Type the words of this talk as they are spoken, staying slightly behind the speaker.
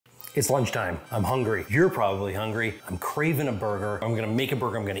It's lunchtime. I'm hungry. You're probably hungry. I'm craving a burger. I'm gonna make a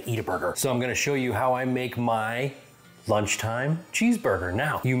burger. I'm gonna eat a burger. So I'm gonna show you how I make my lunchtime cheeseburger.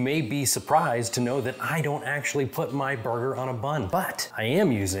 Now, you may be surprised to know that I don't actually put my burger on a bun, but I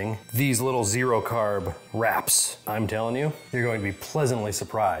am using these little zero carb wraps. I'm telling you, you're going to be pleasantly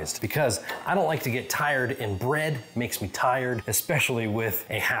surprised because I don't like to get tired, and bread makes me tired, especially with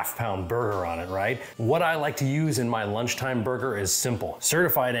a half-pound burger on it, right? What I like to use in my lunchtime burger is simple.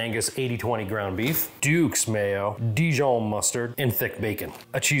 Certified Angus 80/20 ground beef, Duke's mayo, Dijon mustard, and thick bacon.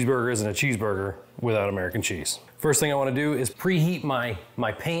 A cheeseburger isn't a cheeseburger without American cheese. First thing I want to do is preheat my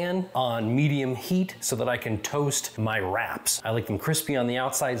pan on medium heat so that I can toast my wraps. I like them crispy on the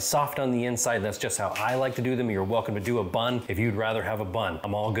outside, soft on the inside. That's just how I like to do them. You're welcome to do a bun if you'd rather have a bun.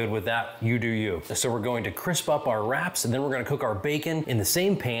 I'm all good with that. You do you. So we're going to crisp up our wraps, and then we're going to cook our bacon in the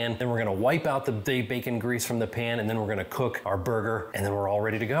same pan. Then we're going to wipe out the bacon grease from the pan, and then we're going to cook our burger, and then we're all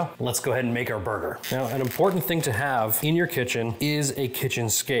ready to go. Let's go ahead and make our burger. Now, an important thing to have in your kitchen is a kitchen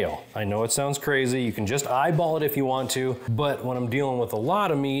scale. I know it sounds crazy. You can just eyeball it if you want to, but when I'm dealing with a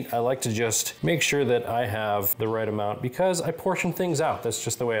lot of meat, I like to just make sure that I have the right amount because I portion things out. That's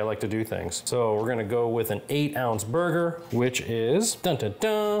just the way I like to do things. So we're gonna go with an 8-ounce burger, which is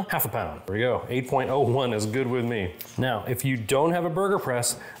half a pound. There we go, 8.01 is good with me. Now, if you don't have a burger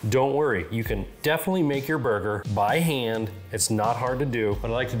press, don't worry. You can definitely make your burger by hand. It's not hard to do.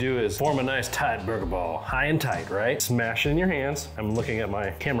 What I like to do is form a nice tight burger ball, high and tight, right? Smash it in your hands. I'm looking at my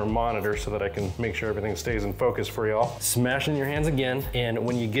camera monitor so that I can make sure everything stays in focus for y'all. Smash it in your hands again, and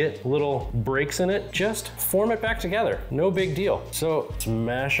when you get little breaks in it, just form it back together. No big deal. So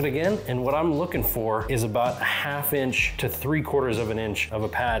smash it again, and what I'm looking for is about a 1/2 inch to 3/4 of an inch of a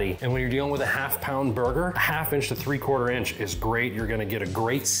patty. And when you're dealing with a half-pound burger, a 1/2 inch to 3/4 inch is great. You're gonna get a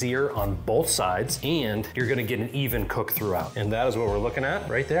great sear on both sides, and you're gonna get an even cook throughout. And that is what we're looking at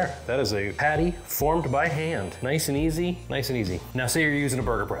right there. That is a patty formed by hand. Nice and easy, nice and easy. Now say you're using a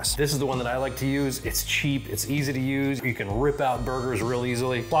burger press. This is the one that I like to use. It's cheap, it's easy to use. You can rip out burgers real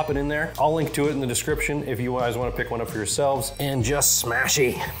easily. Plop it in there. I'll link to it in the description if you guys want to pick one up for yourselves, and just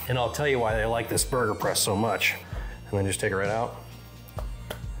smashy. And I'll tell you why I like this burger press so much. And then just take it right out.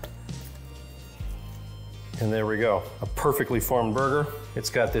 And there we go, a perfectly formed burger. It's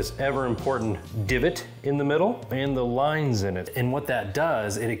got this ever important divot in the middle and the lines in it. And what that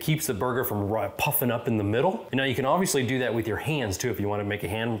does, it keeps the burger from puffing up in the middle. And now you can obviously do that with your hands too if you want to make a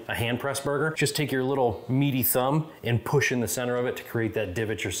hand press burger. Just take your little meaty thumb and push in the center of it to create that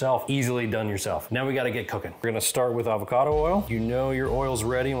divot yourself. Easily done yourself. Now we got to get cooking. We're gonna start with avocado oil. You know your oil's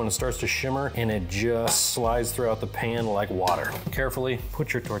ready when it starts to shimmer and it just slides throughout the pan like water. Carefully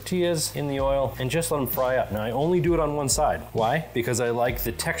put your tortillas in the oil and just let them fry up. Now I only do it on one side. Why? Because I like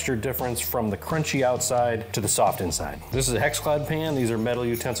the texture difference from the crunchy outside to the soft inside. This is a hexclad pan. These are metal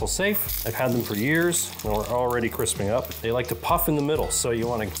utensil safe. I've had them for years and we're already crisping up. They like to puff in the middle, so you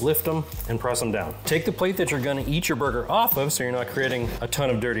want to lift them and press them down. Take the plate that you're going to eat your burger off of so you're not creating a ton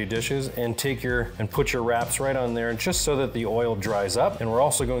of dirty dishes, and put your wraps right on there just so that the oil dries up. And we're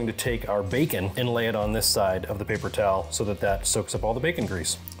also going to take our bacon and lay it on this side of the paper towel so that soaks up all the bacon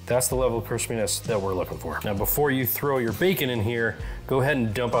grease. That's the level of crispiness that we're looking for. Now, before you throw your bacon in here, go ahead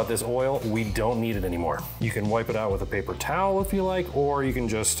and dump out this oil. We don't need it anymore. You can wipe it out with a paper towel if you like, or you can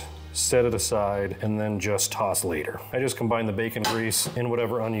just set it aside and then just toss later. I just combine the bacon grease in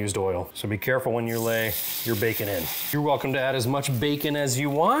whatever unused oil. So be careful when you lay your bacon in. You're welcome to add as much bacon as you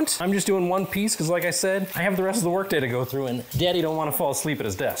want. I'm just doing one piece because, like I said, I have the rest of the workday to go through and Daddy don't want to fall asleep at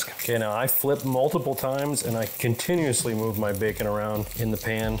his desk. Okay, now I flip multiple times and I continuously move my bacon around in the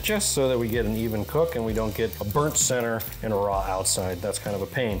pan just so that we get an even cook and we don't get a burnt center and a raw outside. That's kind of a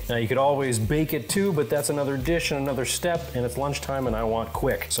pain. Now you could always bake it too, but that's another dish and another step, and it's lunchtime and I want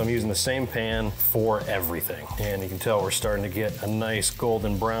quick. So I'm using the same pan for everything. And you can tell we're starting to get a nice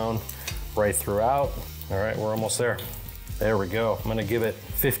golden brown right throughout. All right, we're almost there. There we go. I'm gonna give it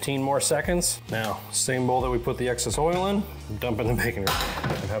 15 more seconds. Now, same bowl that we put the excess oil in, dump in the bacon. I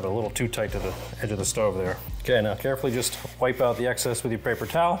have it a little too tight to the edge of the stove there. Okay, now carefully just wipe out the excess with your paper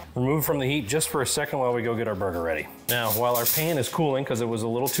towel. Remove from the heat just for a second while we go get our burger ready. Now, while our pan is cooling, because it was a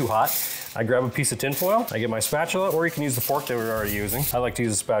little too hot, I grab a piece of tin foil, I get my spatula, or you can use the fork that we're already using. I like to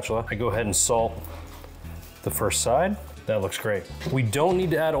use a spatula. I go ahead and salt the first side. That looks great. We don't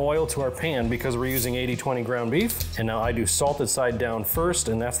need to add oil to our pan because we're using 80/20 ground beef. And now I do salted side down first,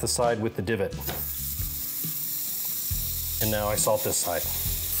 and that's the side with the divot. And now I salt this side.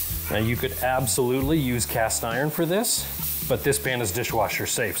 Now you could absolutely use cast iron for this, but this pan is dishwasher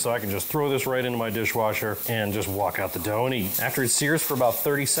safe, so I can just throw this right into my dishwasher and just walk out the dough and eat. After it sears for about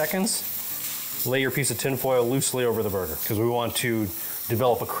 30 seconds, lay your piece of tin foil loosely over the burger because we want to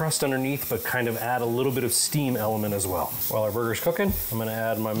develop a crust underneath, but kind of add a little bit of steam element as well. While our burger's cooking, I'm gonna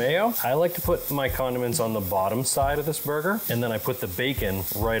add my mayo. I like to put my condiments on the bottom side of this burger, and then I put the bacon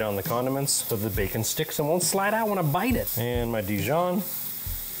right on the condiments so the bacon sticks and won't slide out when I bite it. And my Dijon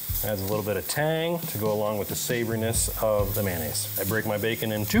adds a little bit of tang to go along with the savoriness of the mayonnaise. I break my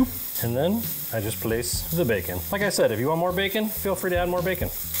bacon in two, and then I just place the bacon. Like I said, if you want more bacon, feel free to add more bacon.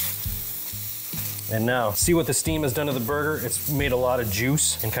 And now, see what the steam has done to the burger? It's made a lot of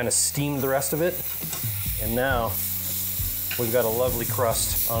juice and kind of steamed the rest of it. And now, we've got a lovely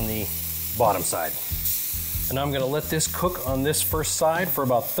crust on the bottom side. And I'm gonna let this cook on this first side for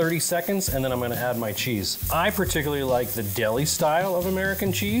about 30 seconds, and then I'm gonna add my cheese. I particularly like the deli style of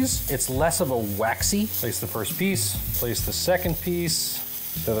American cheese. It's less of a waxy. Place the first piece, place the second piece,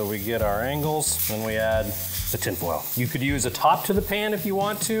 so that we get our angles. Then we add the tinfoil. You could use a top to the pan if you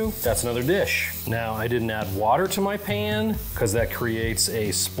want to. That's another dish. Now, I didn't add water to my pan, because that creates a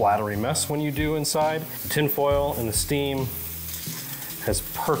splattery mess when you do inside. The tinfoil and the steam has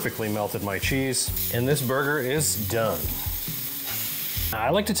perfectly melted my cheese, and this burger is done. I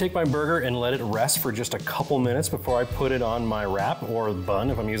like to take my burger and let it rest for just a couple minutes before I put it on my wrap or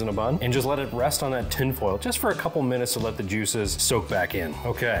bun if I'm using a bun, and just let it rest on that tin foil just for a couple minutes to let the juices soak back in.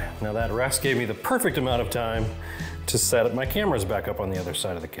 Okay, now that rest gave me the perfect amount of time to set up my cameras back up on the other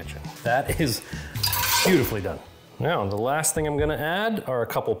side of the kitchen. That is beautifully done. Now, the last thing I'm gonna add are a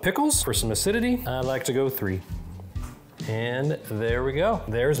couple pickles for some acidity. I like to go 3. And there we go.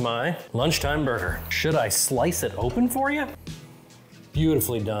 There's my lunchtime burger. Should I slice it open for you?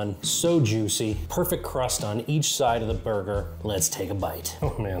 Beautifully done, so juicy. Perfect crust on each side of the burger. Let's take a bite.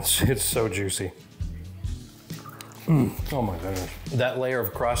 Oh man, it's so juicy. Oh my goodness. That layer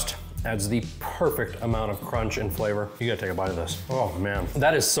of crust adds the perfect amount of crunch and flavor. You gotta take a bite of this. Oh man,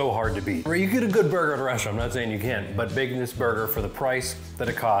 that is so hard to beat. You get a good burger at a restaurant, I'm not saying you can't, but baking this burger for the price that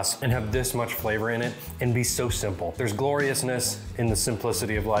it costs and have this much flavor in it and be so simple. There's gloriousness in the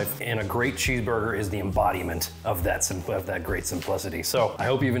simplicity of life, and a great cheeseburger is the embodiment of that great simplicity. So I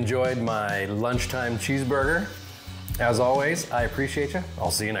hope you've enjoyed my lunchtime cheeseburger. As always, I appreciate you.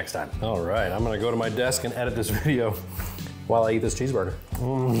 I'll see you next time. All right, I'm gonna go to my desk and edit this video while I eat this cheeseburger.